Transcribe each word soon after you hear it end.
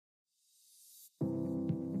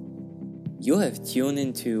You have tuned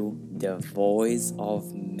into The Voice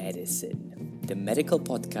of Medicine, the medical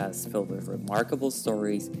podcast filled with remarkable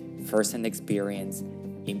stories, first-hand experience,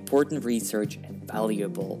 important research, and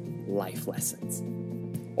valuable life lessons.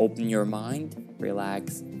 Open your mind,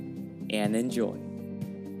 relax, and enjoy.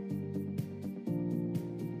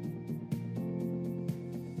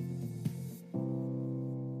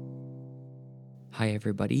 Hi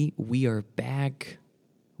everybody, we are back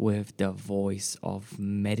with The Voice of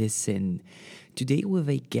Medicine. Today with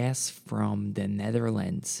a guest from the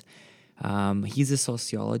Netherlands. He's a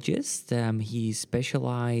sociologist. He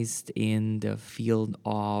specialized in the field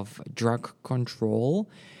of drug control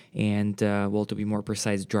and, to be more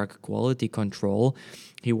precise, drug quality control.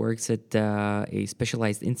 He works at a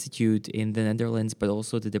specialized institute in the Netherlands, but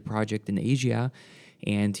also did a project in Asia.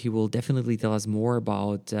 And he will definitely tell us more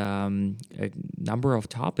about a number of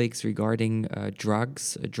topics regarding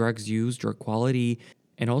drugs use, drug quality.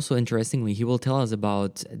 And also, interestingly, he will tell us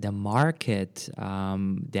about the market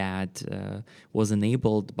that was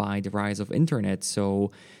enabled by the rise of internet. So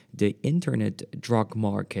the internet drug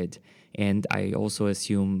market. And I also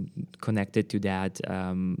assume connected to that,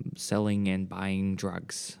 selling and buying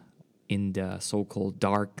drugs in the so-called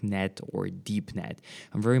dark net or deep net.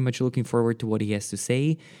 I'm very much looking forward to what he has to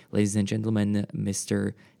say. Ladies and gentlemen,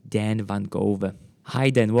 Mr. Daan van Gouwe. Hi,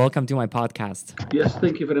 Dan. Welcome to my podcast. Yes,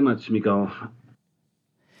 thank you very much, Michal.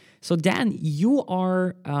 So, Dan, you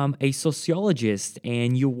are a sociologist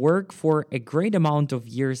and you work for a great amount of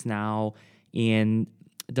years now in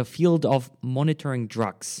the field of monitoring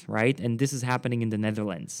drugs, right? And this is happening in the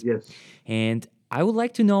Netherlands. Yes. And I would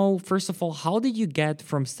like to know, first of all, how did you get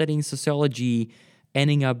from studying sociology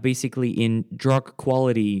ending up basically in drug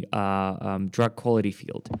quality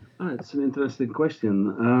field? It's an interesting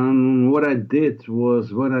question. What I did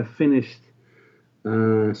was when I finished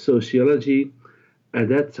sociology, at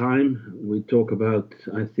that time, we talk about,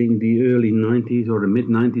 I think, the early 90s or the mid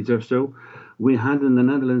 90s or so, we had in the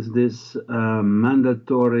Netherlands this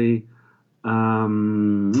mandatory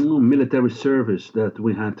military service that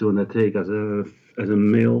we had to undertake as a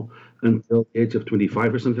male until the age of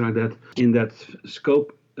 25 or something like that. In that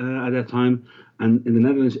scope at that time, and in the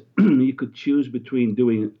Netherlands, you could choose between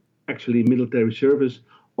doing actually military service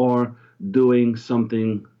or doing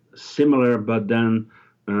something similar, but then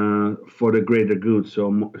for the greater good.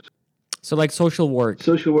 So like social work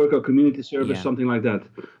or community service, something like that.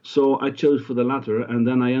 So I chose for the latter, and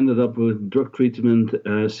then I ended up with drug treatment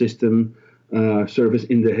system service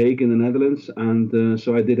in The Hague in the Netherlands, and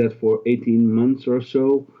so I did that for 18 months or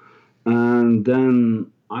so, and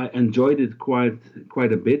then I enjoyed it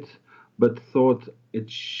quite a bit, but thought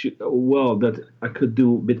that I could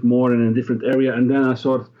do a bit more in a different area, and then I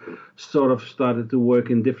sort of started to work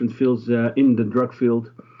in different fields in the drug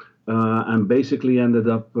field. And basically ended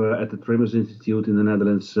up at the Trimbos Institute in the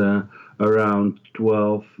Netherlands around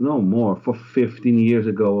 15 years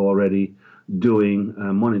ago already, doing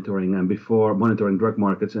monitoring, and before monitoring drug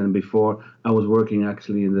markets, and before I was working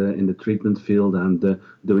actually in the treatment field and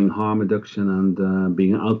doing harm reduction and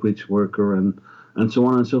being an outreach worker and so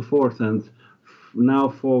on and so forth. And now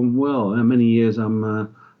for many years I'm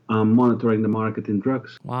monitoring the market in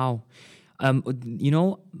drugs. Wow.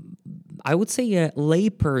 I would say a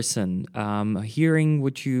layperson hearing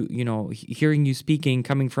you speaking,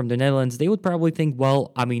 coming from the Netherlands, they would probably think,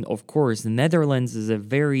 well, I mean, of course, the Netherlands is a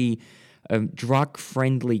very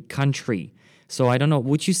drug-friendly country. So I don't know.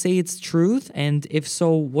 Would you say it's truth? And if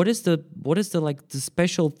so, what is the the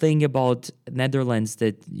special thing about Netherlands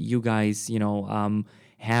that you guys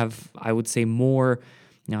have? I would say more.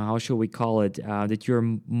 How should we call it? That you're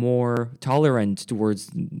more tolerant towards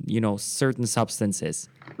certain substances.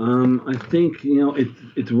 I think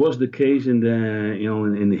it was the case in the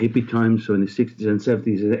hippie times, so in the 60s and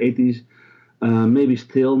 70s and 80s. Maybe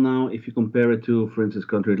still now, if you compare it to, for instance,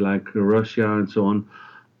 countries like Russia and so on.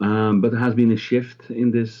 But there has been a shift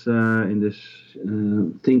in this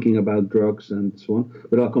thinking about drugs and so on.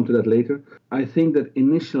 But I'll come to that later. I think that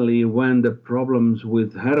initially, when the problems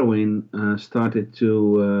with heroin started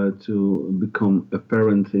to become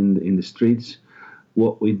apparent in the streets,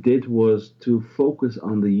 what we did was to focus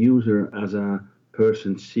on the user as a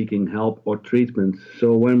person seeking help or treatment.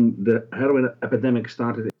 So when the heroin epidemic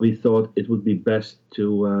started, we thought it would be best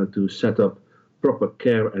to set up proper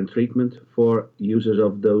care and treatment for users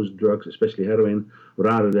of those drugs, especially heroin,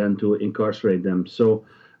 rather than to incarcerate them. So,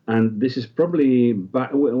 and this is probably,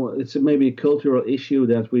 it's maybe a cultural issue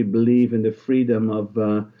that we believe in the freedom of,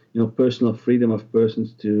 personal freedom of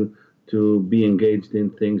persons to be engaged in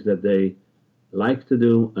things that they like to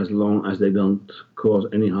do, as long as they don't cause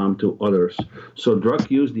any harm to others. So drug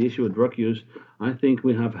use, the issue of drug use, I think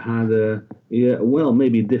we have had a, yeah, well,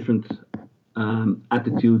 maybe different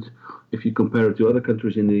attitude if you compare it to other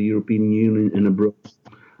countries in the European Union and abroad.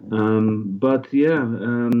 But yeah,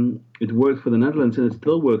 it worked for the Netherlands and it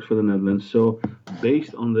still works for the Netherlands. So,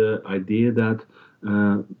 based on the idea that,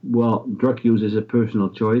 well, drug use is a personal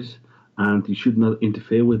choice and you should not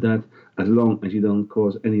interfere with that as long as you don't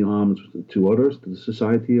cause any harm to others, to the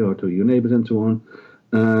society, or to your neighbors and so on.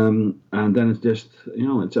 And then it's just,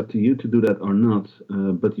 it's up to you to do that or not,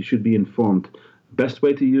 but you should be informed. Best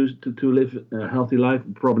way to live a healthy life,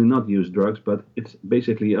 probably not use drugs, but it's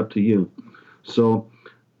basically up to you. So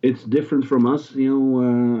it's different from us,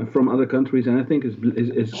 from other countries, and I think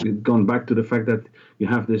it's gone back to the fact that you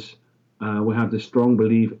have this, we have this strong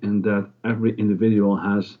belief in that every individual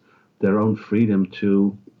has their own freedom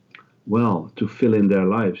to, well, to fill in their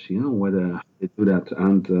lives, whether they do that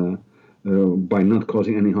and by not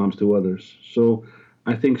causing any harms to others. So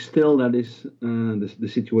I think still that is the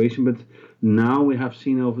situation, but now we have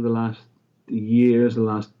seen over the last years, the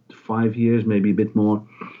last 5 years, maybe a bit more,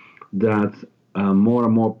 that more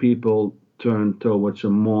and more people turn towards a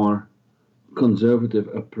more conservative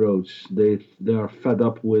approach. They are fed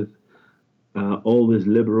up with all these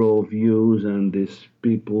liberal views and these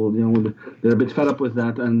people. They're a bit fed up with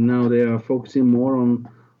that, and now they are focusing more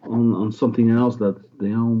on something else. That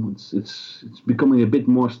it's becoming a bit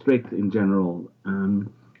more strict in general.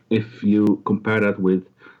 If you compare that with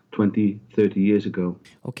 20, 30 years ago.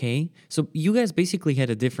 Okay, so you guys basically had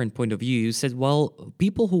a different point of view. You said, well,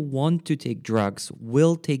 people who want to take drugs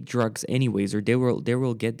will take drugs anyways, or they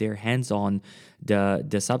will get their hands on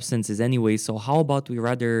the substances anyway. So how about we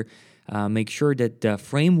rather make sure that the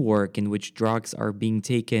framework in which drugs are being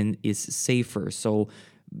taken is safer? So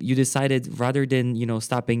you decided, rather than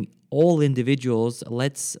stopping all individuals,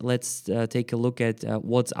 let's take a look at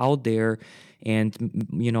what's out there, and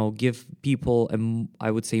give people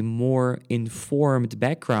I would say more informed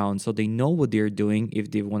background, so they know what they're doing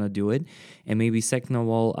if they want to do it, and maybe second of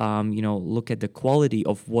all, look at the quality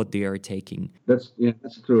of what they are taking. That's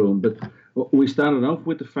true. But we started off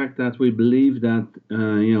with the fact that we believe that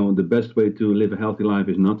the best way to live a healthy life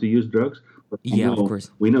is not to use drugs. But Yeah, of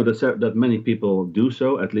course. we know that many people do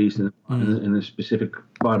so, at least in a specific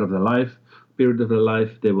part of their life, period of their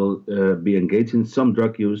life, they will be engaged in some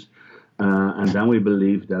drug use. And then we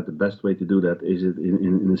believe that the best way to do that is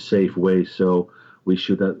in a safe way. So we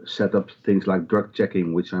should set up things like drug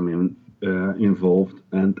checking, which involved,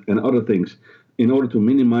 and other things, in order to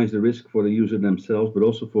minimize the risk for the user themselves, but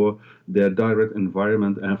also for their direct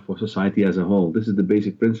environment and for society as a whole. This is the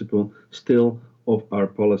basic principle still of our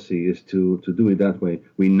policy, is to do it that way.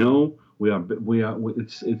 We know we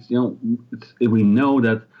know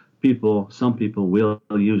that some people will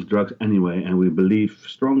use drugs anyway, and we believe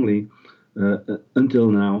strongly until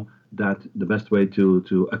now that the best way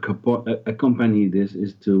to accompany this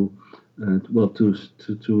is to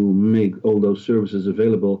make all those services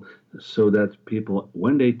available, so that people,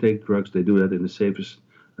 when they take drugs, they do that in the safest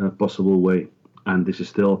possible way. And this is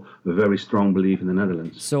still a very strong belief in the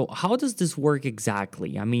Netherlands. So how does this work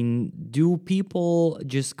exactly? I mean, do people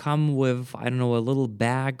just come with, I don't know, a little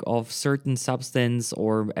bag of certain substance,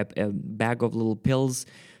 or a bag of little pills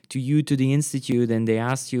to the institute, and they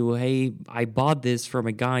ask you, hey, I bought this from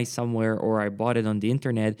a guy somewhere, or I bought it on the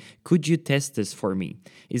internet, could you test this for me?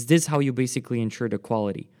 Is this how you basically ensure the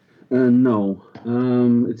quality? No,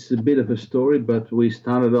 it's a bit of a story, but we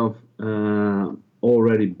started off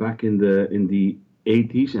already back in the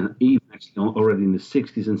 80s, and even actually already in the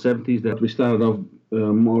 60s and 70s. That we started off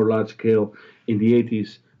more large scale in the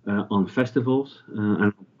 80s on festivals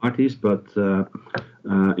and parties, but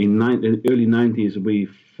in the early 90s we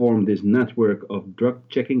formed this network of drug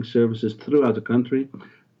checking services throughout the country,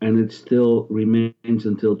 and it still remains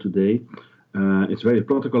until today. It's very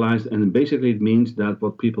protocolized, and basically it means that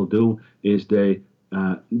what people do is they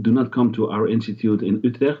do not come to our institute in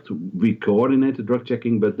Utrecht. We coordinate the drug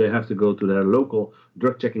checking, but they have to go to their local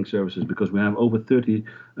drug checking services, because we have over 30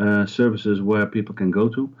 services where people can go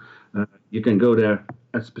to. You can go there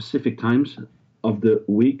at specific times of the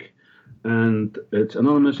week, and it's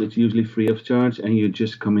anonymous. It's usually free of charge, and you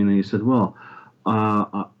just come in and you said, well,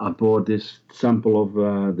 I bought this sample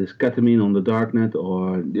of this ketamine on the darknet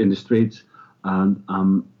or in the streets, and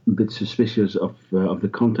I'm a bit suspicious of the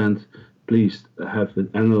content. Please have it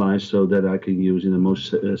analyzed so that I can use in the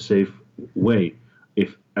most safe way.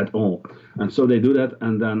 if at all. And so they do that,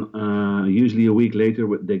 and then usually a week later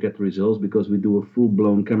they get the results, because we do a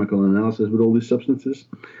full-blown chemical analysis with all these substances.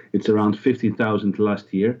 It's around 15,000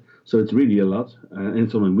 last year, so it's really a lot, and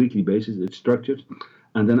it's on a weekly basis. It's structured,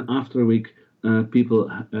 and then after a week, people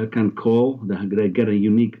can call. They get a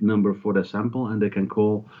unique number for their sample, and they can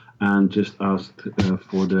call and just ask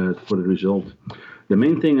for the result. The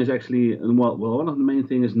main thing is actually, one of the main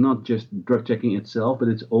things is not just drug checking itself, but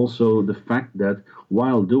it's also the fact that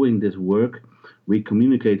while doing this work, we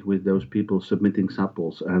communicate with those people submitting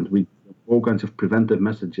samples, and we all kinds of preventive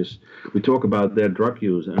messages. We talk about their drug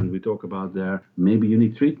use, and we talk about their maybe you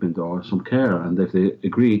need treatment or some care, and if they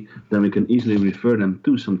agree, then we can easily refer them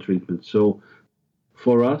to some treatment. So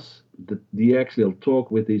for us, the actual talk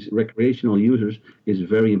with these recreational users is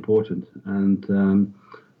very important, and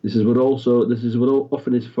this is what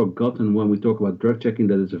often is forgotten when we talk about drug checking.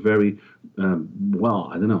 That it's a very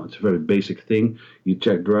it's a very basic thing. You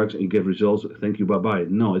check drugs and you give results. Thank you, bye bye.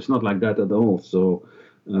 No, it's not like that at all. So,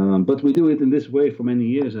 but we do it in this way for many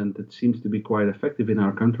years, and it seems to be quite effective in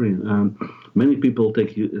our country. Many people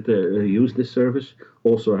use this service.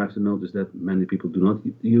 Also, I have to notice that many people do not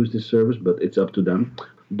use this service, but it's up to them.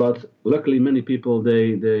 But luckily, many people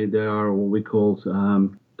they are what we call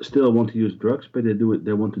still want to use drugs, but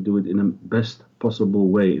they want to do it in the best possible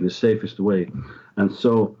way, in the safest way. And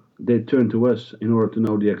so they turn to us in order to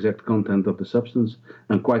know the exact content of the substance.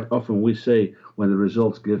 And quite often we say, when the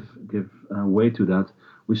results give way to that,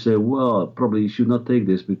 we say, well, probably you should not take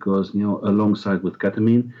this, because alongside with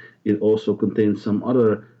ketamine, it also contains some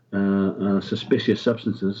other suspicious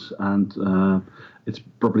substances, and it's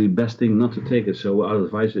probably best thing not to take it. So our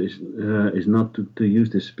advice is not to use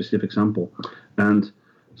this specific sample. And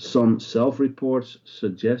some self-reports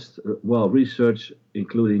suggest, research,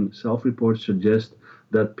 including self-reports, suggest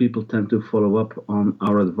that people tend to follow up on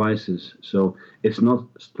our advices. So it's not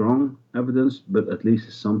strong evidence, but at least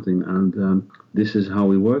it's something, and this is how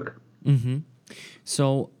we work. Mm-hmm.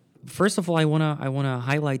 So first of all, I wanna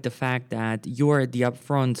highlight the fact that you are at the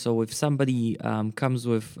upfront. So if somebody comes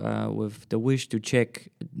with the wish to check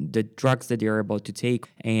the drugs that they're about to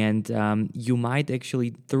take, and you might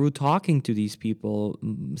actually, through talking to these people,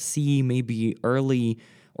 see maybe early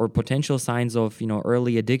or potential signs of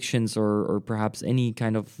early addictions, or perhaps any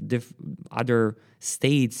kind of other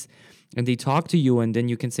states. And they talk to you, and then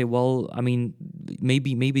you can say, well, I mean,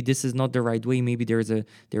 maybe this is not the right way. Maybe there is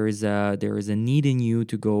a need in you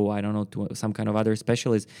to go, I don't know, to some kind of other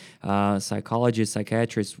specialist, psychologist,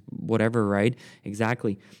 psychiatrist, whatever, right?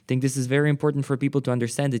 Exactly. I think this is very important for people to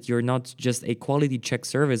understand, that you're not just a quality check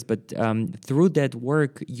service, but through that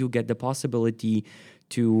work, you get the possibility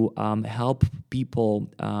to help people,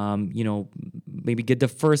 maybe get the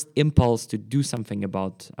first impulse to do something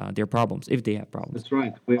about their problems, if they have problems. That's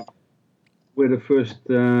right. We're the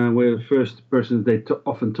first persons they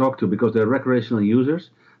often talk to, because they're recreational users.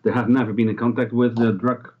 They have never been in contact with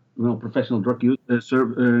professional drug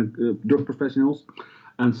drug professionals.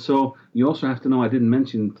 And so you also have to know, I didn't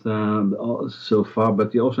mention it so far,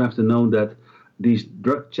 but you also have to know that these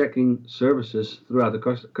drug checking services throughout the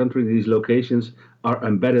country, these locations, are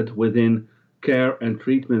embedded within care and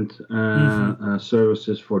treatment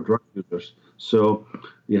services for drug users. So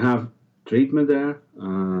you have treatment there,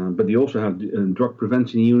 but you also have a drug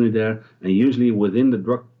prevention unit there, and usually within the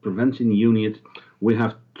drug prevention unit, we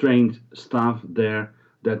have trained staff there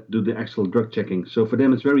that do the actual drug checking. So for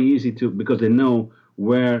them, it's very easy because they know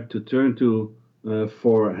where to turn to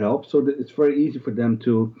for help. So it's very easy for them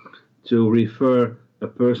to refer a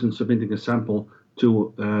person submitting a sample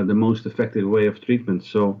to the most effective way of treatment.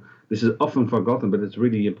 So this is often forgotten, but it's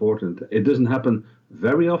really important. It doesn't happen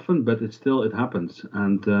very often, but it happens.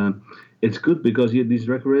 And it's good, because these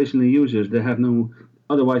recreational users,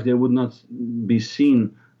 otherwise they would not be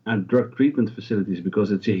seen at drug treatment facilities,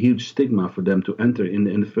 because it's a huge stigma for them to enter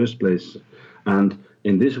in the first place. And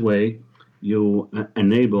in this way, you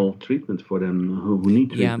enable treatment for them who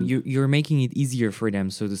need treatment. Yeah, you're making it easier for them,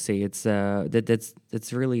 so to say. It's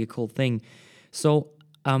that's really a cool thing. So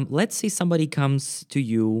let's say somebody comes to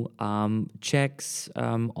you, checks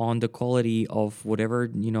on the quality of whatever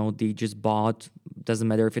they just bought. Doesn't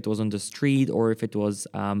matter if it was on the street or if it was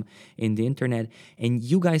in the internet, and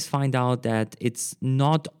you guys find out that it's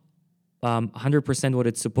not 100% what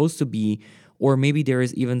it's supposed to be, or maybe there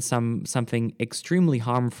is even something extremely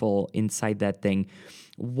harmful inside that thing.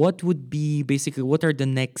 What are the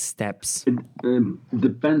next steps? It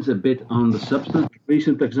depends a bit on the substance. A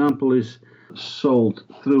recent example is sold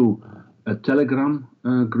through a Telegram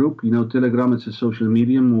group. Telegram is a social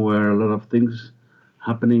medium where a lot of things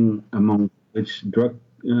happening, among which drug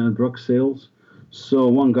sales. So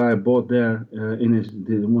one guy bought there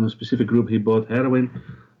in one specific group. He bought heroin.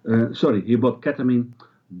 He bought ketamine,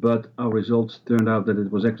 but our results turned out that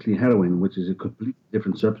it was actually heroin, which is a completely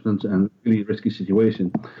different substance and really risky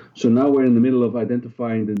situation. So now we're in the middle of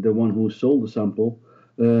identifying the one who sold the sample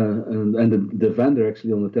and the vendor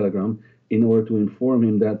actually on the telegram, in order to inform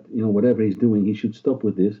him that whatever he's doing, he should stop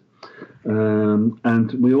with this.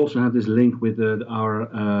 And we also have this link with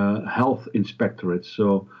our health inspectorate.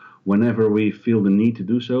 So whenever we feel the need to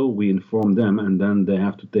do so, we inform them, and then they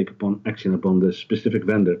have to take action upon the specific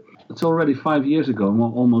vendor. It's already 5 years ago,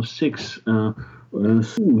 almost 6.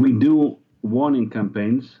 We do warning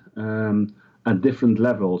campaigns at different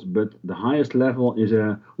levels, but the highest level is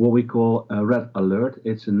what we call a red alert.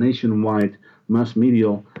 It's a nationwide mass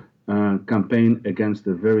media campaign against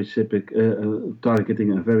a very specific,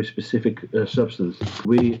 targeting a very specific substance.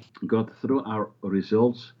 We got through our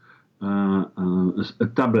results a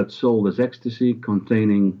tablet sold as ecstasy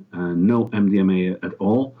containing no MDMA at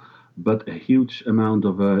all, but a huge amount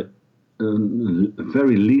of a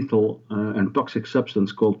very lethal and toxic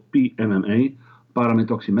substance called PMMA,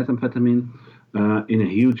 paramethoxymethamphetamine, in a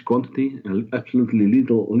huge quantity, absolutely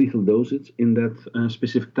lethal dosage in that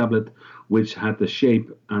specific tablet, which had the shape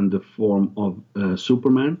and the form of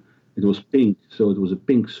Superman. It was pink, so it was a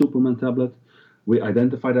pink Superman tablet. We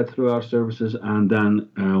identified that through our services, and then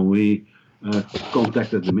we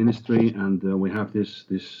contacted the ministry, and we have this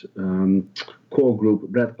core group,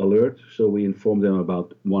 Red Alert. So we informed them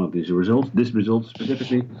about one of these results, this result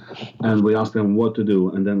specifically, and we asked them what to do.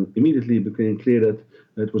 And then immediately it became clear that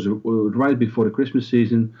it was right before the Christmas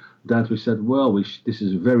season that we said, well, this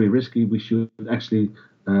is very risky. We should actually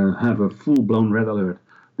have a full-blown Red Alert.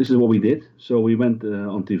 This is what we did. So we went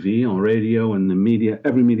on TV, on radio, and the media,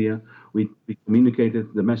 every media. We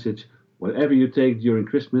communicated the message: whatever you take during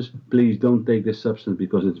Christmas, please don't take this substance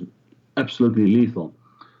because it's absolutely lethal.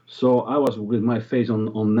 So I was with my face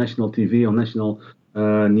on national TV, on national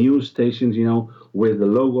news stations, with the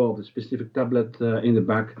logo of the specific tablet in the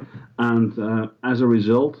back. And as a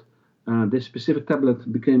result, this specific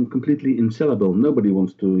tablet became completely unsellable. Nobody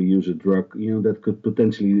wants to use a drug, that could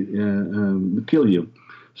potentially kill you.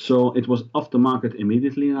 So it was off the market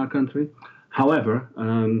immediately in our country. However,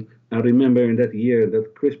 I remember in that year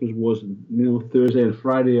that Christmas was Thursday and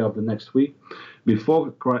Friday of the next week.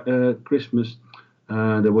 Before Christmas,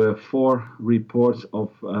 there were 4 reports of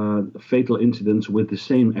fatal incidents with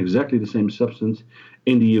exactly the same substance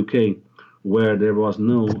in the UK, where there was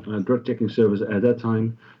no drug checking service at that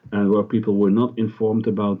time, and where people were not informed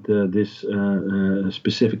about this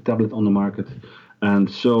specific tablet on the market. And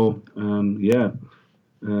so,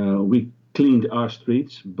 we cleaned our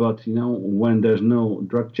streets, but when there's no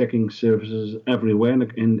drug checking services everywhere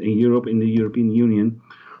in Europe, in the European Union,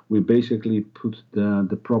 we basically put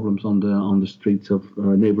the problems on the streets of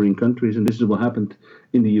neighboring countries, and this is what happened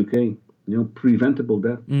in the UK. Preventable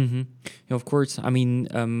death. Mm-hmm. Of course. I mean,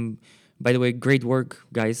 by the way, great work,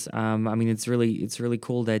 guys. I mean, it's really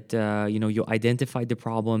cool that you identified the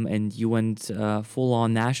problem and you went full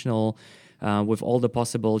on national. With all the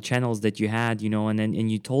possible channels that you had,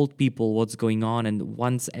 and you told people what's going on. And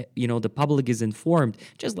once, the public is informed,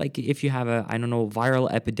 just like if you have a, viral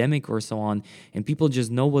epidemic or so on, and people just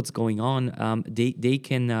know what's going on, they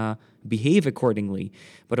can behave accordingly.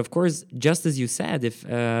 But of course, just as you said, if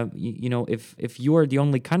you are the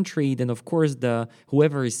only country, then of course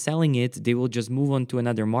whoever is selling it, they will just move on to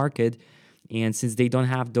another market. And since they don't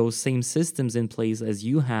have those same systems in place as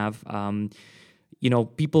you have,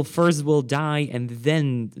 people first will die and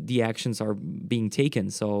then the actions are being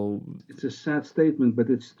taken. So it's a sad statement, but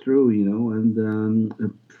it's true,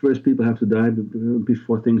 and first people have to die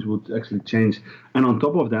before things would actually change. And on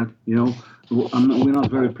top of that, we're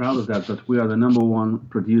not very proud of that, but we are the number one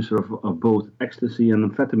producer of both ecstasy and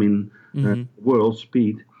amphetamine world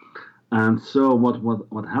speed. And so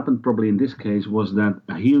what happened probably in this case was that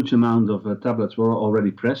a huge amount of tablets were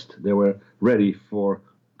already pressed. They were ready for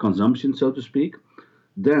consumption, so to speak.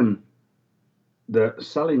 Then the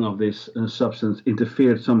selling of this substance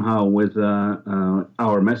interfered somehow with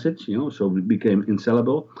our message, so it became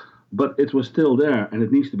unsellable. But it was still there, and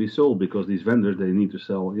it needs to be sold because these vendors, they need to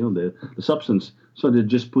sell, the substance. So they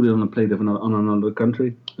just put it on a plate of another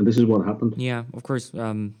country, and this is what happened. Yeah, of course.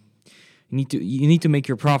 You need to make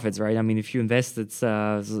your profits, right? I mean, if you invest, it's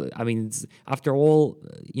after all,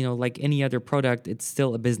 like any other product, it's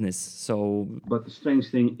still a business. So, but the strange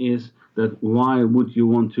thing is that why would you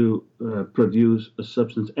want to produce a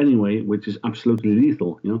substance anyway, which is absolutely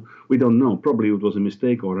lethal? We don't know. Probably it was a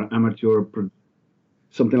mistake or an amateur.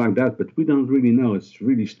 something like that. But we don't really know. It's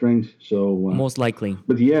really strange. So, Most likely.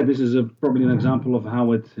 but yeah, this is probably an example of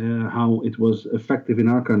how it was effective in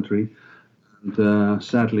our country, and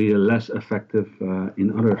sadly less effective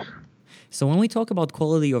in others. So when we talk about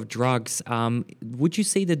quality of drugs, would you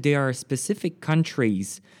say that there are specific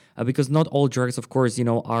countries, because not all drugs, of course,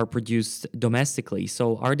 are produced domestically.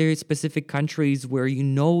 So are there specific countries where you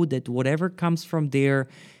know that whatever comes from there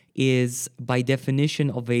is by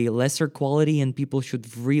definition of a lesser quality and people should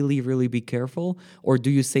really, really be careful? Or do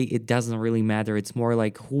you say it doesn't really matter? It's more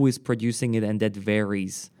like who is producing it and that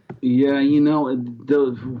varies? Yeah,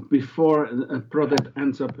 before a product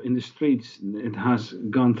ends up in the streets, it has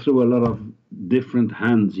gone through a lot of different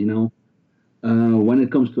hands. When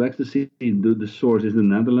it comes to ecstasy, the source is the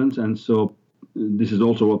Netherlands, and so this is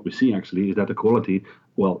also what we see. Actually, is that the quality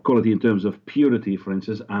in terms of purity, for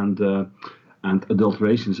instance, and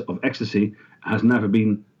adulterations of ecstasy has never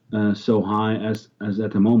been so high as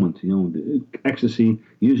at the moment. The ecstasy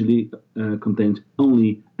usually contains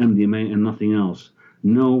only MDMA and nothing else.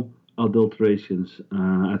 No adulterations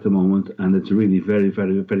at the moment, and it's really very,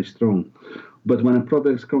 very, very strong. But when a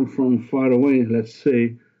product comes from far away, let's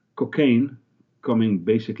say cocaine, coming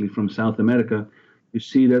basically from South America, you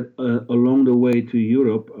see that along the way to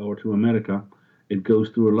Europe or to America, it goes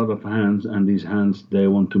through a lot of hands, and these hands, they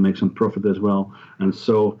want to make some profit as well, and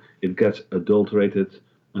so it gets adulterated,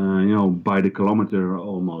 by the kilometer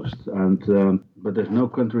almost. And but there's no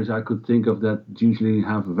countries I could think of that usually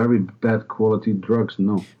have very bad quality drugs.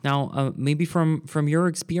 No. Now, maybe from your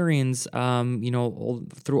experience,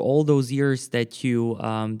 through all those years that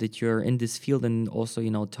you're in this field, and also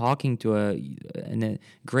talking to a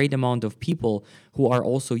great amount of people who are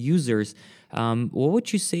also users, what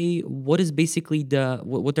would you say? What is basically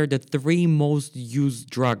what are the three most used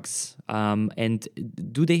drugs? And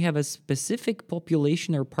do they have a specific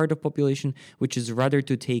population or part of population which is rather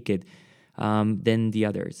to take it than the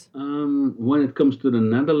others? When it comes to the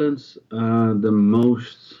Netherlands, the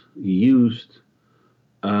most used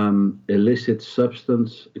illicit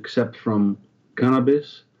substance, except from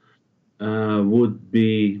cannabis, would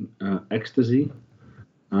be ecstasy.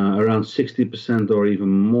 Around 60% or even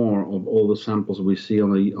more of all the samples we see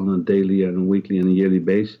on a daily and a weekly and a yearly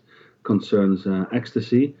base concerns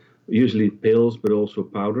ecstasy, usually pills, but also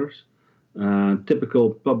powders.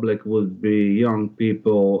 Typical public would be young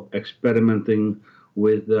people experimenting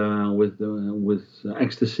with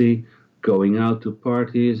ecstasy, going out to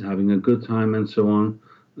parties, having a good time, and so on.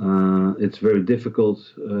 It's very difficult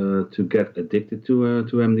to get addicted to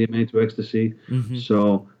MDMA, to ecstasy. Mm-hmm.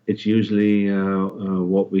 So it's usually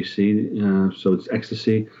what we see. So it's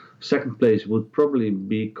ecstasy. Second place would probably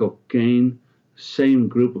be cocaine. Same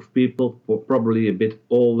group of people, probably a bit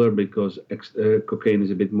older, because cocaine is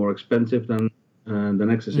a bit more expensive than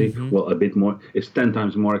ecstasy. Mm-hmm. Well, a bit more. It's 10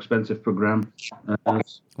 times more expensive per gram.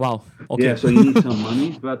 Wow. Okay. Yeah, so you need some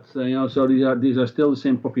money, but so these are still the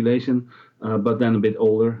same population, but then a bit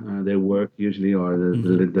older. They work usually, or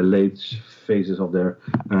the late phases of their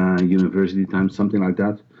university time, something like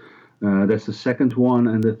that. That's the second one,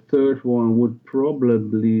 and the third one would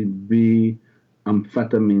probably be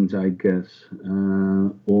amphetamines, I guess.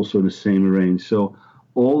 Also the same range. So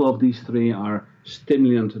all of these three are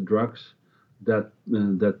stimulant drugs that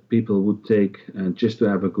people would take just to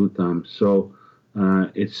have a good time. So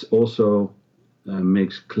it's also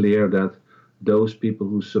makes clear that those people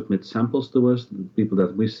who submit samples to us, the people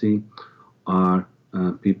that we see, are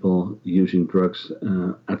people using drugs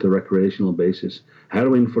at a recreational basis.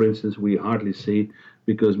 Heroin, for instance, we hardly see,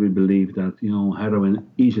 because we believe that heroin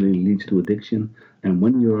easily leads to addiction, and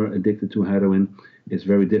when you're addicted to heroin, it's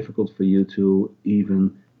very difficult for you to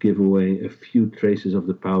even give away a few traces of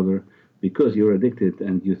the powder, because you're addicted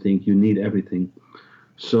and you think you need everything.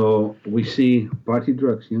 So we see party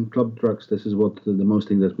drugs, club drugs. This is what the most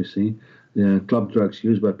thing that we see. Club drugs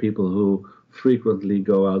used by people who frequently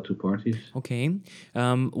go out to parties. Okay.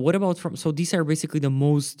 What about so these are basically the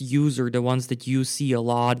most used, or the ones that you see a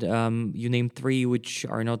lot. You named three which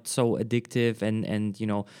are not so addictive, and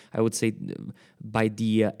I would say by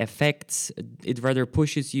the effects, it rather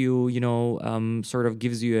pushes you, sort of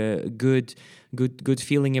gives you a good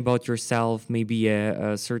feeling about yourself, maybe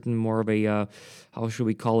a certain more of a how should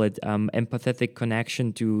we call it, empathetic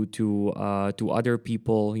connection to other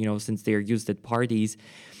people, since they are used at parties.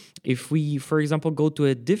 If we, for example, go to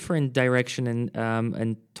a different direction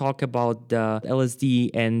and talk about the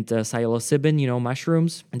LSD and psilocybin,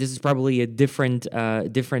 mushrooms, and this is probably a different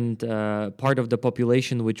part of the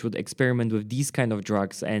population which would experiment with these kind of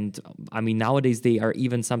drugs. And I mean, nowadays they are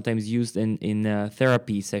even sometimes used in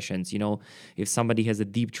therapy sessions. If somebody has a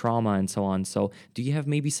deep trauma and so on. So, do you have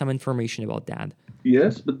maybe some information about that?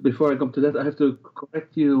 Yes, but before I come to that, I have to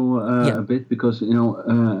correct you Yeah. a bit because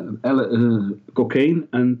cocaine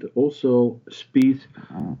and also speed,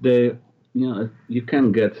 they you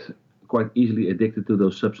can get quite easily addicted to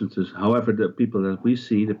those substances. However, the people that we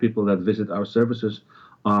see, the people that visit our services,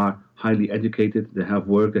 are highly educated. They have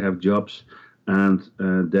work, they have jobs, and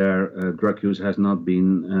their drug use has not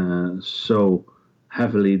been so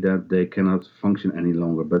heavily that they cannot function any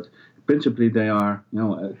longer. But principally, they are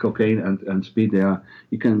cocaine and speed. They are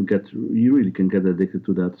you really can get addicted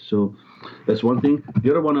to that. So that's one thing.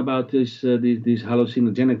 The other one about these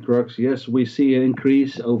hallucinogenic drugs. Yes, we see an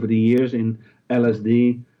increase over the years in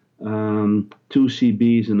LSD.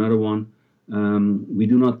 2CB is another one. We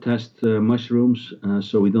do not test mushrooms,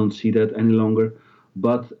 so we don't see that any longer.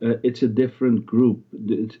 But it's a different group.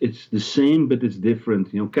 It's the same, but it's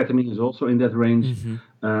different. Ketamine is also in that range.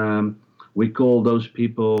 Mm-hmm. Um, we call those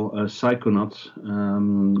people psychonauts,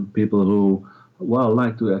 people who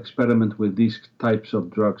like to experiment with these types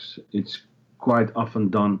of drugs. It's quite often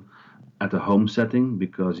done at a home setting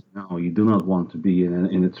because you do not want to be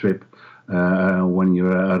in a trip when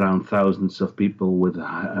you're around thousands of people with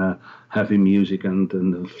heavy music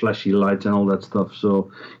and flashy lights and all that stuff. So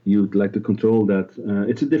you'd like to control that.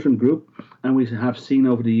 It's a different group, and we have seen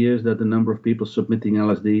over the years that the number of people submitting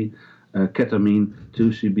LSD, ketamine,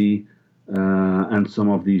 2CB, and some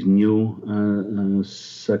of these new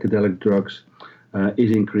psychedelic drugs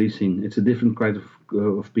is increasing. It's a different kind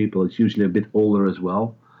of people. It's usually a bit older as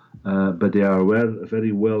well, but they are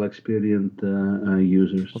very well experienced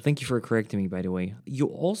users. Well, thank you for correcting me, by the way. You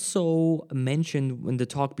also mentioned in the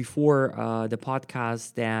talk before the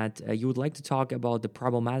podcast that you would like to talk about the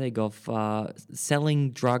problematic of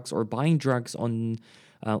selling drugs or buying drugs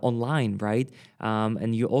online, right?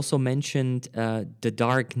 And you also mentioned the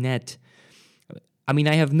dark net. I mean,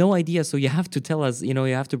 I have no idea, so you have to tell us, you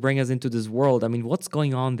have to bring us into this world. I mean, what's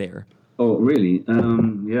going on there? Oh, really?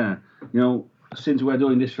 Yeah. Since we're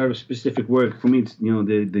doing this very specific work, for me, it's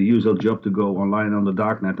the usual job to go online on the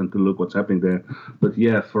darknet and to look what's happening there. But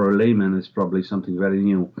yeah, for a layman, it's probably something very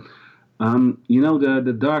new.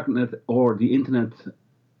 The darknet or the internet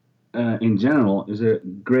in general is a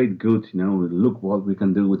great good. Look what we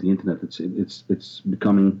can do with the internet. It's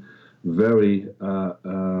becoming very.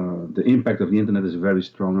 The impact of the internet is very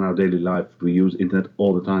strong in our daily life. We use internet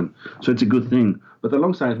all the time, so it's a good thing. But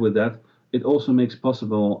alongside with that, it also makes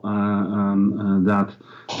possible that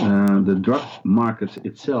the drug markets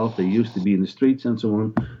itself, they used to be in the streets and so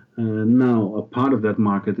on. Now a part of that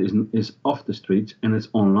market is off the streets and it's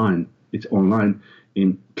online. It's online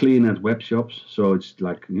in ClearNet web shops, so it's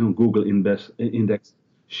like Google index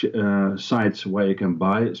sites where you can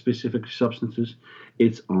buy specific substances.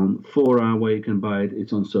 It's on fora where you can buy it.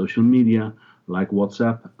 It's on social media like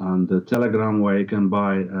WhatsApp and Telegram where you can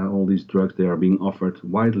buy all these drugs. They are being offered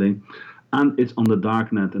widely, and it's on the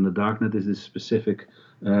darknet. And the darknet is this specific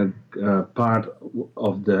part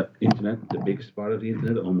of the internet, the biggest part of the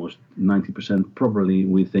internet, almost 90% probably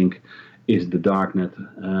we think is the darknet,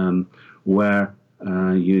 where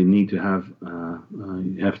you need to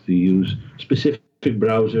you have to use specific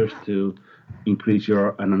browsers to increase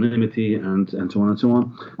your anonymity and so on and so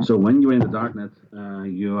on. So when you're in the darknet,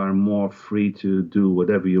 you are more free to do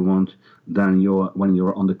whatever you want than when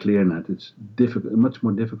you're on the clearnet. It's much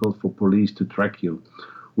more difficult for police to track you,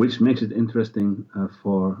 which makes it interesting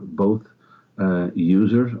for both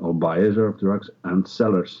users or buyers of drugs and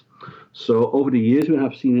sellers. So over the years, we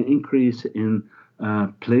have seen an increase in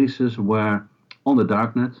places where on the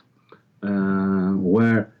darknet,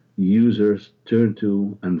 where users turn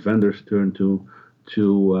to and vendors turn to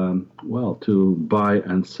buy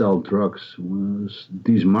and sell drugs.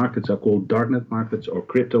 These markets are called darknet markets or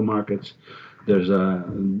crypto markets.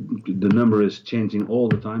 The number is changing all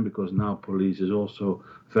the time because now police is also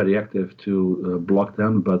very active to block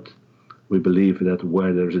them. But we believe that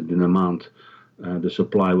where there's a demand, the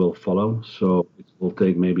supply will follow. So it will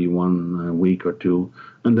take maybe 1 week or two,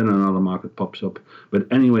 and then another market pops up. But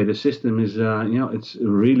anyway, the system is, it's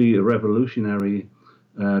really revolutionary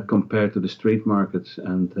compared to the street markets.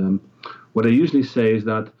 And what I usually say is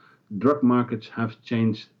that drug markets have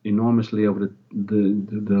changed enormously over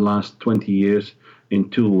the last 20 years in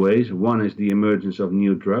two ways. One is the emergence of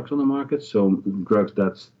new drugs on the market, so drugs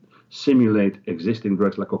that simulate existing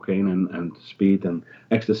drugs like cocaine and speed and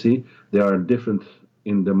ecstasy. They are different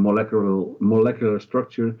in the molecular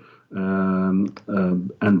structure,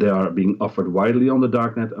 and they are being offered widely on the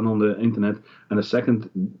darknet and on the internet. And the second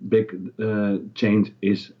big change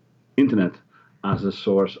is internet as a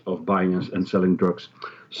source of buying and selling drugs.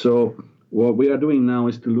 So what we are doing now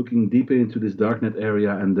is to looking deeper into this darknet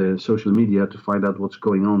area and the social media to find out what's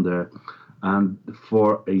going on there. And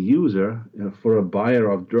for a user, for a buyer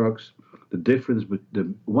of drugs,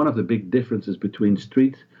 one of the big differences between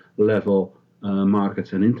street level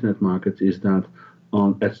markets and internet markets is that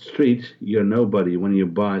at street you're nobody. When you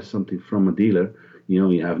buy something from a dealer,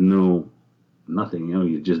 you have nothing.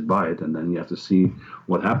 You just buy it, and then you have to see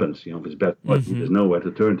what happens. If it's bad quality, there's nowhere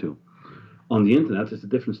to turn to. On the internet, it's a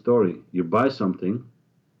different story. You buy something,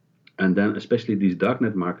 and then especially these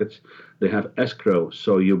darknet markets, they have escrow.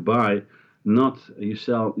 So you buy, not you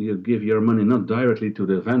sell, you give your money not directly to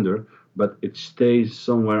the vendor, but it stays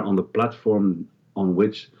somewhere on the platform on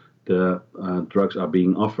which the drugs are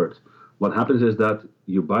being offered. What happens is that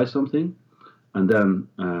you buy something, and then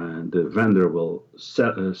the vendor will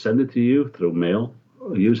send it to you through mail,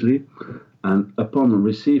 usually. And upon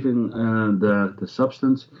receiving the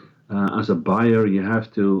substance, as a buyer, you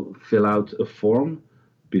have to fill out a form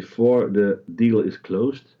before the deal is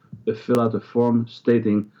closed. Fill out a form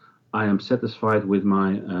stating, "I am satisfied with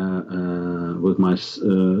my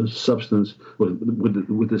substance,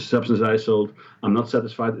 with the substance I sold. I'm not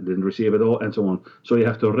satisfied. I didn't receive it all," and so on. So you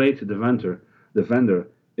have to rate the vendor.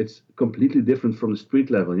 It's completely different from the street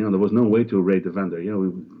level. There was no way to rate the vendor.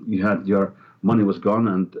 You had your money was gone,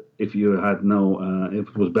 and if you had if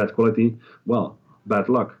it was bad quality, well, bad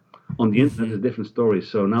luck. On the internet, it's a different story.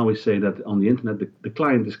 So now we say that on the internet, the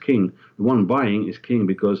client is king. The one buying is king,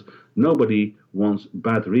 because nobody wants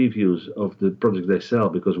bad reviews of the products they sell.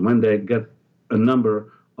 Because when they get a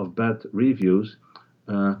number of bad reviews,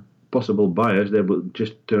 possible buyers, they will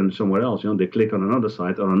just turn somewhere else. They click on another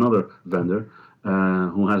site or another vendor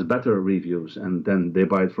who has better reviews, and then they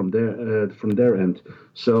buy it from their end.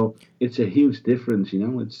 So it's a huge difference.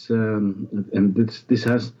 It's and this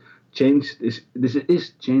has changed. This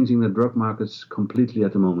is changing the drug markets completely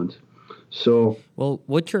at the moment. So, well,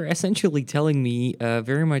 what you're essentially telling me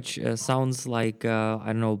very much sounds like I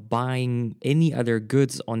don't know, buying any other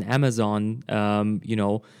goods on Amazon.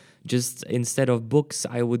 Just instead of books,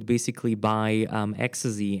 I would basically buy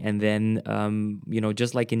ecstasy, and then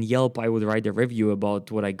just like in Yelp, I would write a review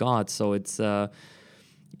about what I got. So it's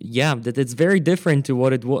that it's very different to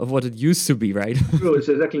what it used to be, right? True, it's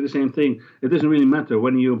exactly the same thing. It doesn't really matter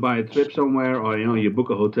when you buy a trip somewhere, or you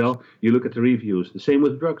book a hotel. You look at the reviews. The same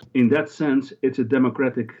with drugs. In that sense, it's a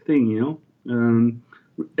democratic thing.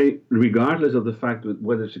 Regardless of the fact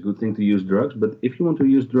whether it's a good thing to use drugs. But if you want to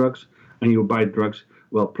use drugs and you buy drugs,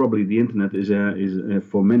 well, probably the internet is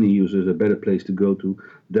for many users a better place to go to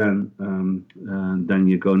than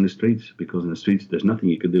you go in the streets, because in the streets there's nothing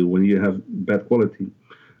you can do when you have bad quality.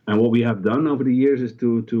 And what we have done over the years is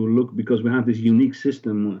to look, because we have this unique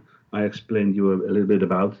system I explained you a little bit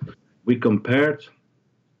about. We compared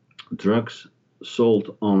drugs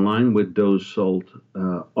sold online with those sold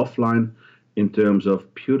offline in terms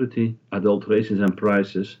of purity, adulterations, and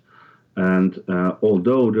prices. And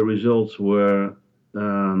although the results were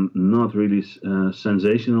not really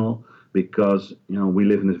sensational, because we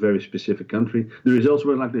live in a very specific country, the results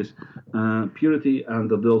were like this: purity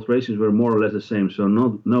and adulterations were more or less the same. So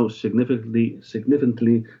no statistically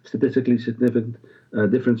significant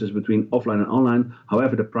differences between offline and online.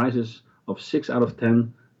 However, the prices of 6 out of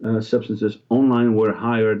 10 substances online were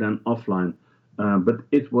higher than offline. But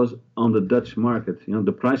it was on the Dutch market.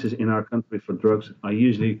 The prices in our country for drugs are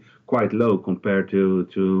usually quite low compared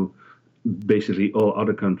to basically all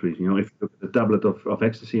other countries. If you look at the tablet of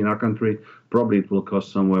ecstasy in our country, probably it will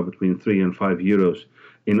cost somewhere between 3 and 5 euros.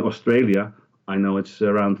 In Australia, I know it's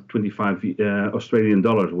around 25 Australian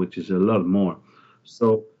dollars, which is a lot more.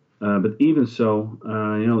 So, but even so,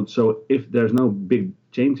 so if there's no big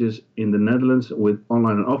changes in the Netherlands with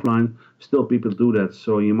online and offline, still people do that.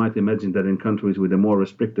 So you might imagine that in countries with a more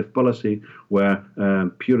restrictive policy, where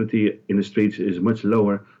purity in the streets is much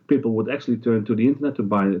lower, people would actually turn to the internet to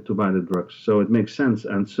buy the drugs. So it makes sense.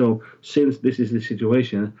 And so since this is the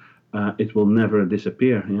situation, it will never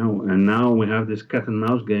disappear. And now we have this cat and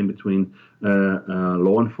mouse game between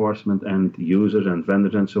law enforcement and users and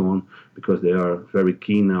vendors and so on, because they are very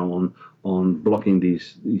keen now on blocking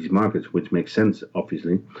these markets, which makes sense,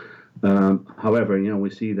 obviously. However, we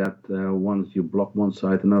see that once you block one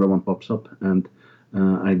site, another one pops up. And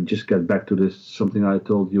I just get back to this, something I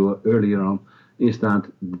told you earlier on, is that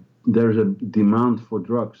there is a demand for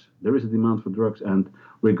drugs. There is a demand for drugs, and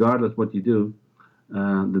regardless what you do,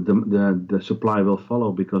 the supply will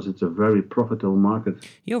follow because it's a very profitable market.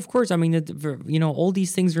 Yeah, of course. I mean, all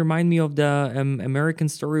these things remind me of the American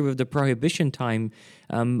story with the prohibition time.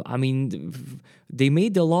 I mean, they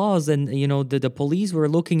made the laws, and the police were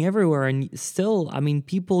looking everywhere, and still, I mean,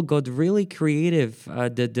 people got really creative.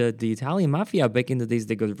 The Italian mafia back in the days,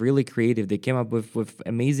 they got really creative. They came up with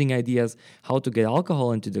amazing ideas how to get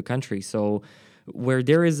alcohol into the country. So where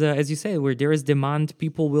there is, as you say, where there is demand,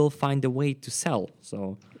 people will find a way to sell.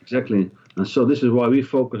 So Exactly. And so this is why we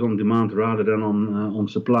focus on demand rather than on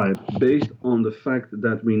supply, based on the fact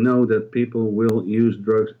that we know that people will use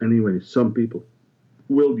drugs anyway. Some people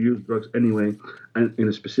will use drugs anyway, and in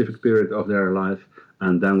a specific period of their life,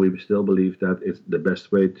 and then we still believe that it's the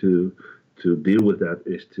best way to deal with that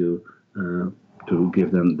is to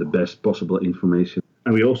give them the best possible information.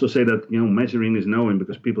 And we also say that measuring is knowing,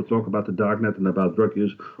 because people talk about the darknet and about drug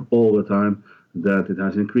use all the time, that it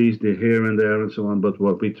has increased here and there and so on. But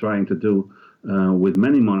what we're trying to do with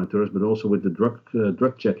many monitors, but also with the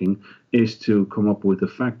drug checking, is to come up with the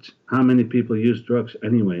facts. How many people use drugs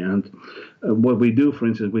anyway? And what we do, for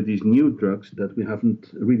instance, with these new drugs that we haven't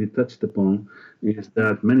really touched upon, is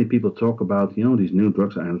that many people talk about these new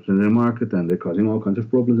drugs are entering the market and they're causing all kinds of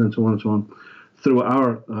problems and so on and so on. Through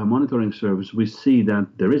our monitoring service, we see that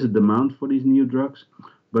there is a demand for these new drugs,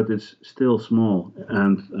 but it's still small.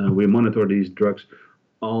 And we monitor these drugs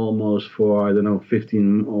almost for,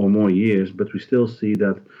 15 or more years, but we still see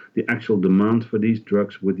that the actual demand for these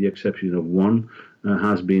drugs, with the exception of one,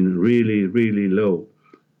 has been really, really low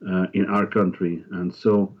in our country. And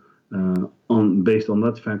so based on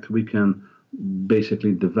that fact, we can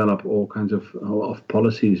basically develop all kinds of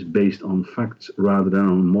policies based on facts rather than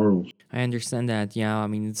on morals. I understand that. Yeah, I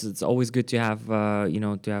mean, it's always good to have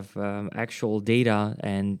actual data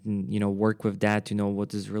and work with that to know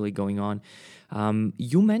what is really going on.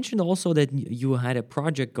 You mentioned also that you had a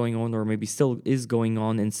project going on, or maybe still is going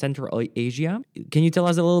on, in Central Asia. Can you tell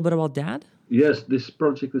us a little bit about that? Yes, this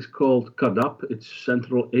project is called CADAP. It's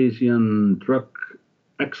Central Asian Drug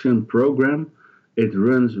Action Program. It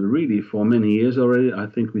runs really for many years already. I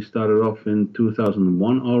think we started off in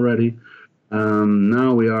 2001 already.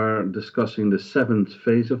 Now we are discussing the seventh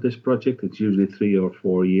phase of this project. It's usually 3 or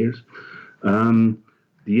 4 years.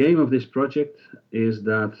 The aim of this project is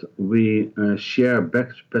that we share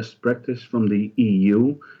best practice from the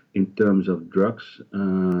EU in terms of drugs,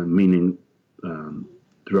 meaning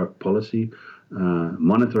drug policy,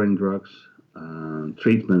 monitoring drugs,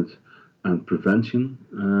 treatment and prevention,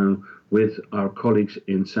 with our colleagues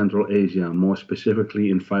in Central Asia, more specifically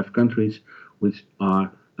in 5 countries, which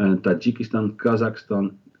are Tajikistan,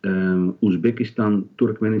 Kazakhstan, Uzbekistan,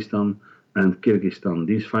 Turkmenistan, and Kyrgyzstan.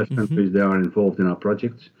 These 5 countries, they are involved in our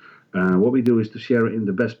projects. What we do is to share in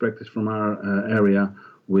the best practice from our area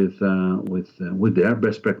with their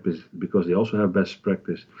best practice, because they also have best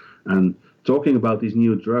practice. And talking about these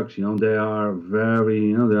new drugs, they are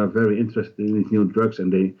very interested in these new drugs,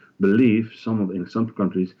 and they believe in some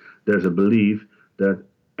countries there's a belief that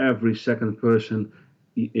every second person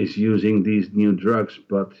is using these new drugs.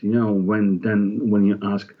 But when you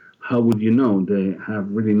ask how would you know, they have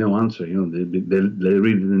really no answer. They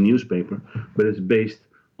read it in the newspaper, but it's based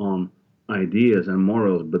on ideas and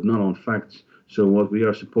morals, but not on facts. So what we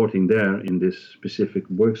are supporting there in this specific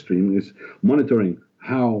work stream is monitoring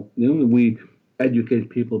how we educate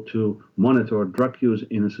people to monitor drug use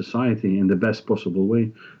in a society in the best possible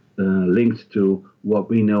way, linked to what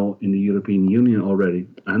we know in the European Union already.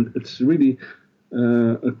 And it's really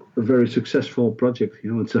a very successful project.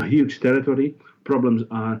 It's a huge territory. Problems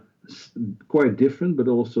are quite different, but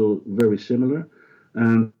also very similar.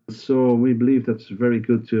 And so we believe that's very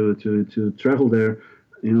good to travel there,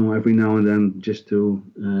 every now and then, just to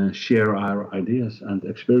share our ideas and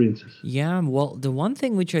experiences. Yeah, well, the one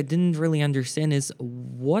thing which I didn't really understand is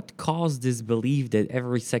what caused this belief that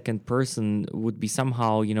every second person would be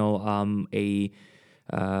somehow, a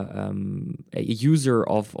user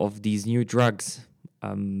of these new drugs.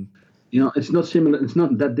 It's not similar. It's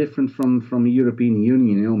not that different from the European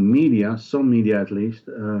Union. Media, some media at least,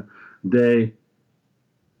 they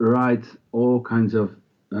write all kinds of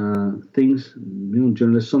things.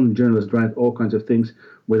 Some journalists write all kinds of things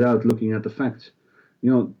without looking at the facts.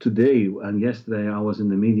 Today and yesterday I was in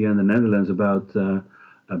the media in the Netherlands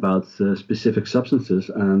about specific substances,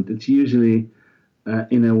 and it's usually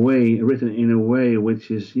written in a way which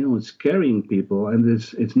is it's scaring people, and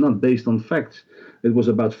it's not based on facts. It was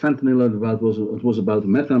about fentanyl. It was about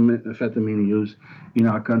methamphetamine use in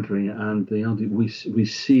our country, and we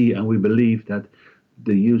see and we believe that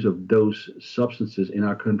the use of those substances in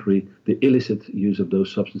our country, the illicit use of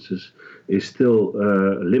those substances, is still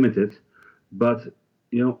limited. But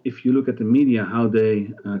if you look at the media, how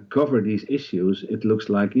they cover these issues, it looks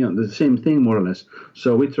like the same thing more or less.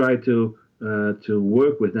 So we try to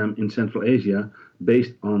work with them in Central Asia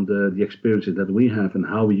based on the experiences that we have and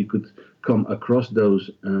how you could come across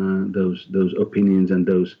those opinions and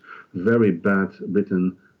those very bad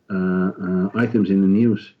written items in the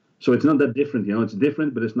news. So it's not that different. It's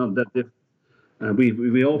different, but it's not that different.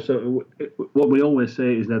 We also, what we always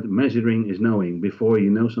say is that measuring is knowing. Before you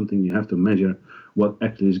know something, you have to measure what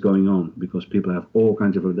actually is going on, because people have all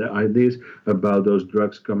kinds of other ideas about those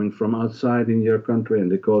drugs coming from outside in your country,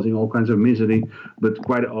 and they're causing all kinds of misery. But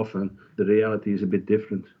quite often, the reality is a bit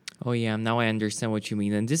different. Oh yeah, now I understand what you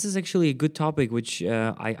mean, and this is actually a good topic, which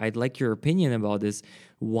I'd like your opinion about this.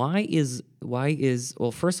 Why is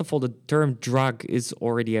well? First of all, the term drug is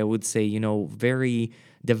already, I would say, very,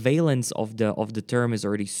 the valence of the term is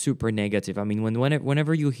already super negative. I mean,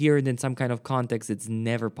 whenever you hear it in some kind of context, it's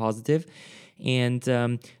never positive. And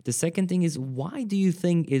the second thing is, why do you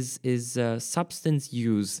think is substance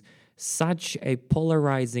use such a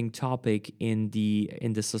polarizing topic in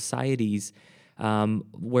the societies?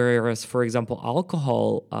 Whereas, for example,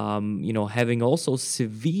 alcohol, having also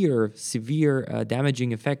severe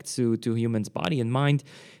damaging effects to humans' body and mind,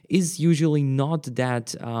 is usually not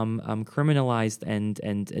that criminalized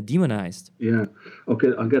and demonized. Yeah. Okay.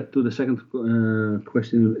 I'll get to the second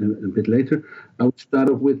question a bit later. I would start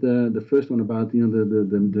off with the first one about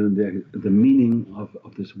the meaning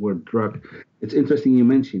of this word drug. It's interesting you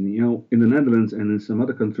mentioned. In the Netherlands and in some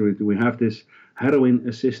other countries we have this heroin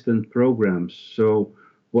assistant programs. So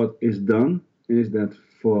what is done is that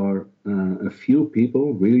for a few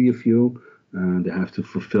people, really a few, they have to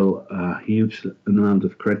fulfill a huge amount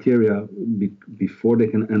of criteria before they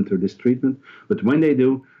can enter this treatment. But when they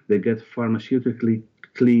do, they get pharmaceutically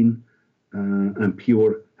clean and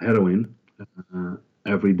pure heroin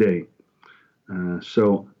every day.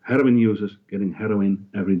 So heroin users getting heroin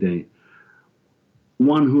every day.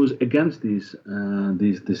 One who's against this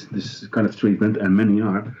kind of treatment, and many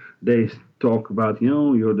are, they talk about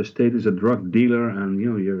the state is a drug dealer, and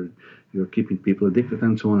you're keeping people addicted,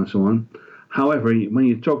 and so on and so on. However, when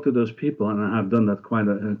you talk to those people, and I have done that quite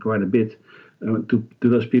a bit, to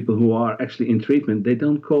those people who are actually in treatment, they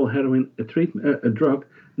don't call heroin a drug.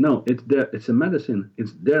 No, it's a medicine.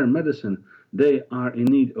 It's their medicine. They are in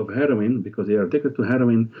need of heroin because they are addicted to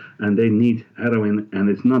heroin, and they need heroin, and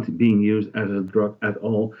it's not being used as a drug at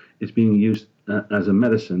all. It's being used as a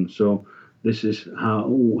medicine. So this is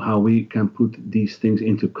how we can put these things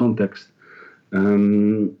into context.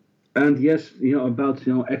 And yes, about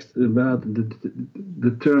about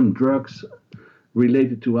the term drugs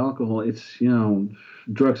related to alcohol. It's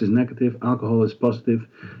drugs is negative, alcohol is positive.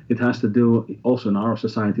 It has to do also in our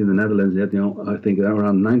society in the Netherlands that I think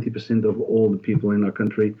around 90% of all the people in our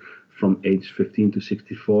country from age 15 to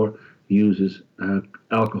 64 uses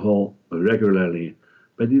alcohol regularly.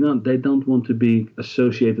 But they don't want to be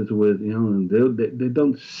associated with they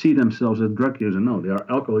don't see themselves as drug users. No, they are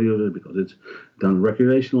alcohol users because it's done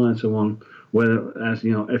recreational and so on. Whereas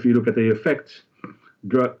if you look at the effects,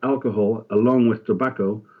 alcohol along with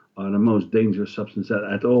tobacco are the most dangerous substance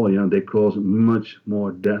at all. They cause much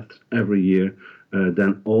more deaths every year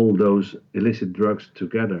than all those illicit drugs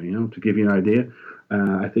together. To give you an idea,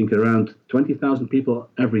 I think around 20,000 people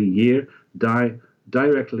every year die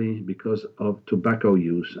directly because of tobacco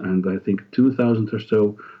use, and I think 2,000 or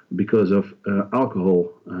so because of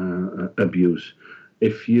alcohol abuse.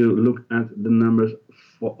 If you look at the numbers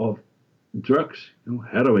of drugs,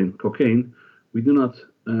 heroin, cocaine, we do not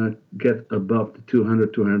get above the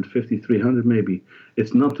 200, 250, 300 maybe.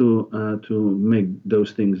 It's not to make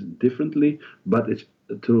those things differently, but it's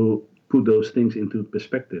to put those things into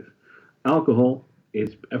perspective. Alcohol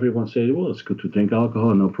is, everyone says, well, it's good to drink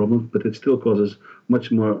alcohol, no problem, but it still causes much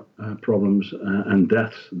more problems and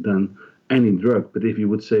deaths than any drug. But if you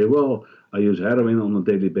would say, well, I use heroin on a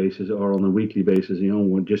daily basis or on a weekly basis,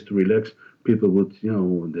 just to relax, people would,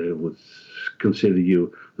 they would consider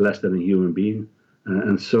you less than a human being.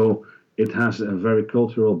 And so it has a very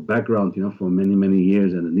cultural background, for many, many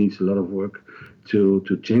years, and it needs a lot of work to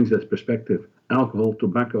change that perspective. Alcohol,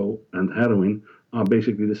 tobacco, and heroin are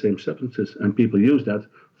basically the same substances, and people use that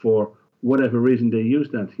for whatever reason they use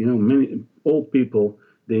that. Many old people,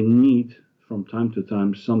 they need from time to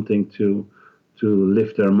time something to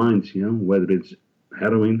lift their minds. Whether it's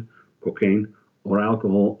heroin, cocaine, or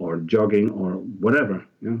alcohol, or jogging, or whatever.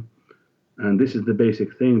 And this is the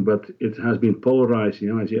basic thing, but it has been polarized.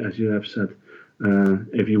 As you have said,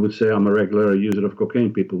 If you would say I'm a regular user of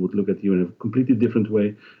cocaine, people would look at you in a completely different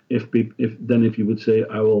way. If you would say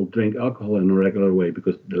I will drink alcohol in a regular way,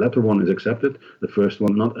 because the latter one is accepted, the first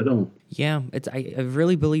one not at all. Yeah, I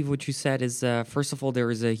really believe what you said is first of all there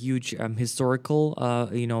is a huge historical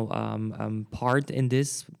part in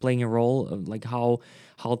this playing a role of like how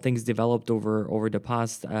things developed over the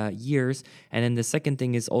past years, and then the second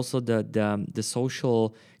thing is also the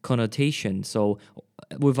social connotation. So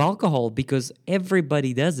with alcohol, because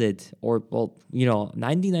everybody does it, or well,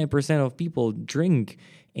 99% of people drink,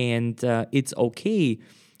 and it's okay,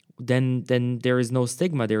 then there is no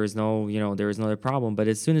stigma, there is no there is not a problem. But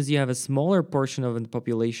as soon as you have a smaller portion of the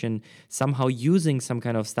population somehow using some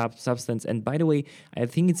kind of substance, and by the way, I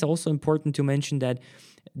think it's also important to mention that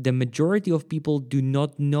the majority of people do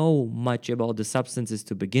not know much about the substances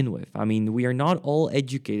to begin with. I mean, we are not all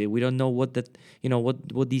educated. We don't know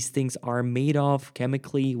what these things are made of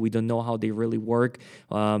chemically. We don't know how they really work.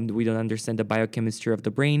 We don't understand the biochemistry of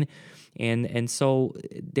the brain. And so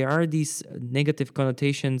there are these negative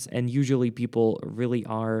connotations, and usually people really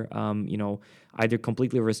are either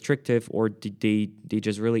completely restrictive, or they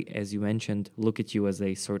just really, as you mentioned, look at you as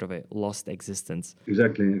a sort of a lost existence.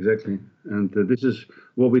 Exactly. And this is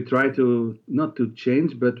what we try to not to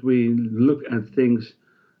change, but we look at things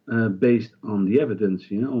based on the evidence,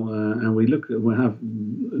 and we have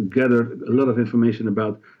gathered a lot of information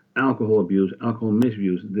about alcohol abuse, alcohol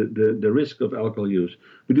misuse, the risk of alcohol use.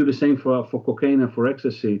 We do the same for cocaine and for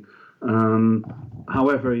ecstasy.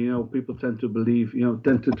 However, people tend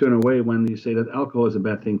to turn away when you say that alcohol is a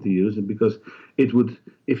bad thing to use, because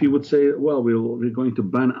if you would say, well, we're going to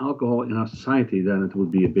ban alcohol in our society, then it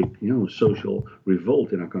would be a big, social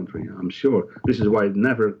revolt in our country. I'm sure this is why it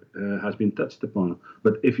never has been touched upon.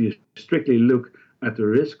 But if you strictly look at the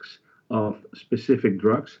risks of specific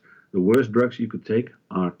drugs, the worst drugs you could take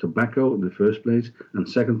are tobacco in the first place, and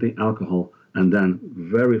secondly, alcohol. And then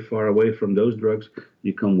very far away from those drugs,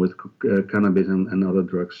 you come with cannabis and other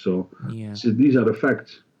drugs. So these are the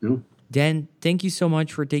facts. Dan, thank you so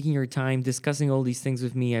much for taking your time discussing all these things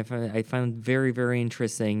with me. I found it very, very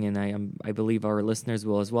interesting, and I believe our listeners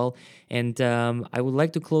will as well. And I would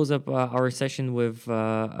like to close up our session with,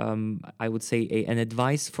 I would say, an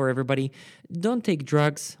advice for everybody. Don't take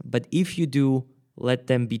drugs, but if you do, let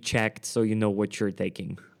them be checked so you know what you're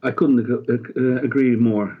taking. I couldn't agree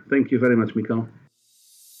more. Thank you very much, Michal.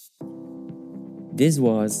 This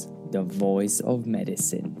was The Voice of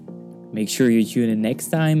Medicine. Make sure you tune in next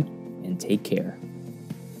time, and take care.